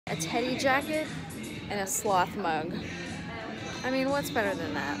a teddy jacket, and a sloth mug. I mean, what's better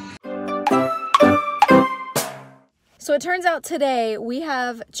than that? So it turns out today we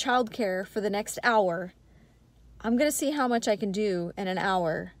have childcare for the next hour. I'm gonna see how much I can do in an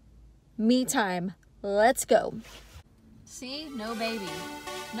hour. Me time, let's go. See, no baby,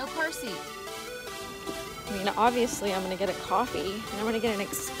 no car seat. I mean, obviously I'm gonna get a coffee, and I'm gonna get an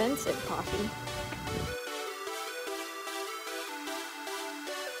expensive coffee.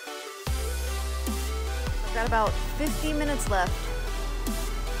 I've got about 50 minutes left.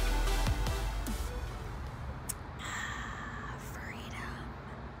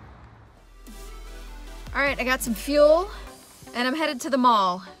 All right, I got some fuel and I'm headed to the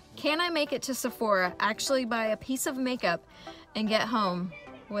mall. Can I make it to Sephora, actually buy a piece of makeup and get home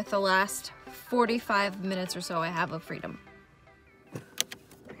with the last 45 minutes or so I have of freedom?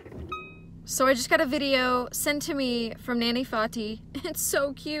 So I just got a video sent to me from Nanny Fati. It's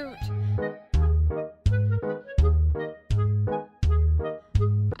so cute.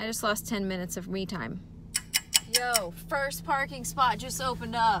 I just lost 10 minutes of me time. Yo, first parking spot just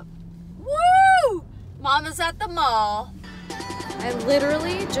opened up. Woo! Mama's at the mall. I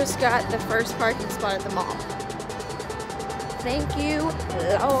literally just got the first parking spot at the mall. Thank you,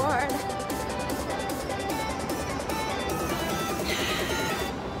 Lord.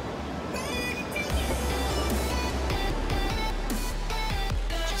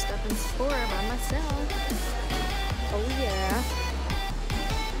 Just up in Sephora by myself. Oh yeah.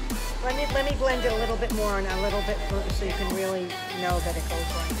 Let me blend it a little bit more and a little bit so you can really know that it goes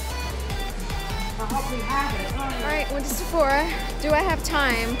right. I hope we have it. All right, went to Sephora. Do I have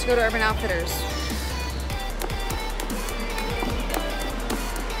time to go to Urban Outfitters?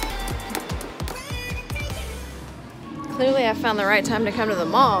 Clearly I found the right time to come to the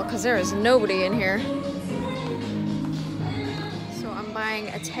mall because there is nobody in here. So I'm buying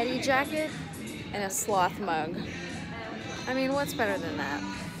a teddy jacket and a sloth mug. I mean, what's better than that?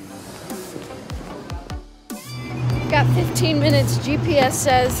 Got 15 minutes, GPS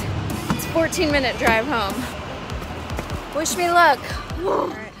says. 14-minute drive home. Wish me luck. All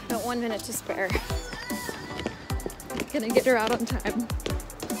right, got 1 minute to spare. Gonna get her out on time.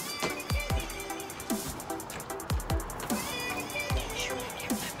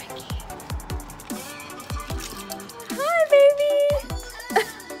 Hi, baby.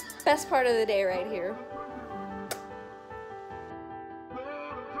 Best part of the day right here.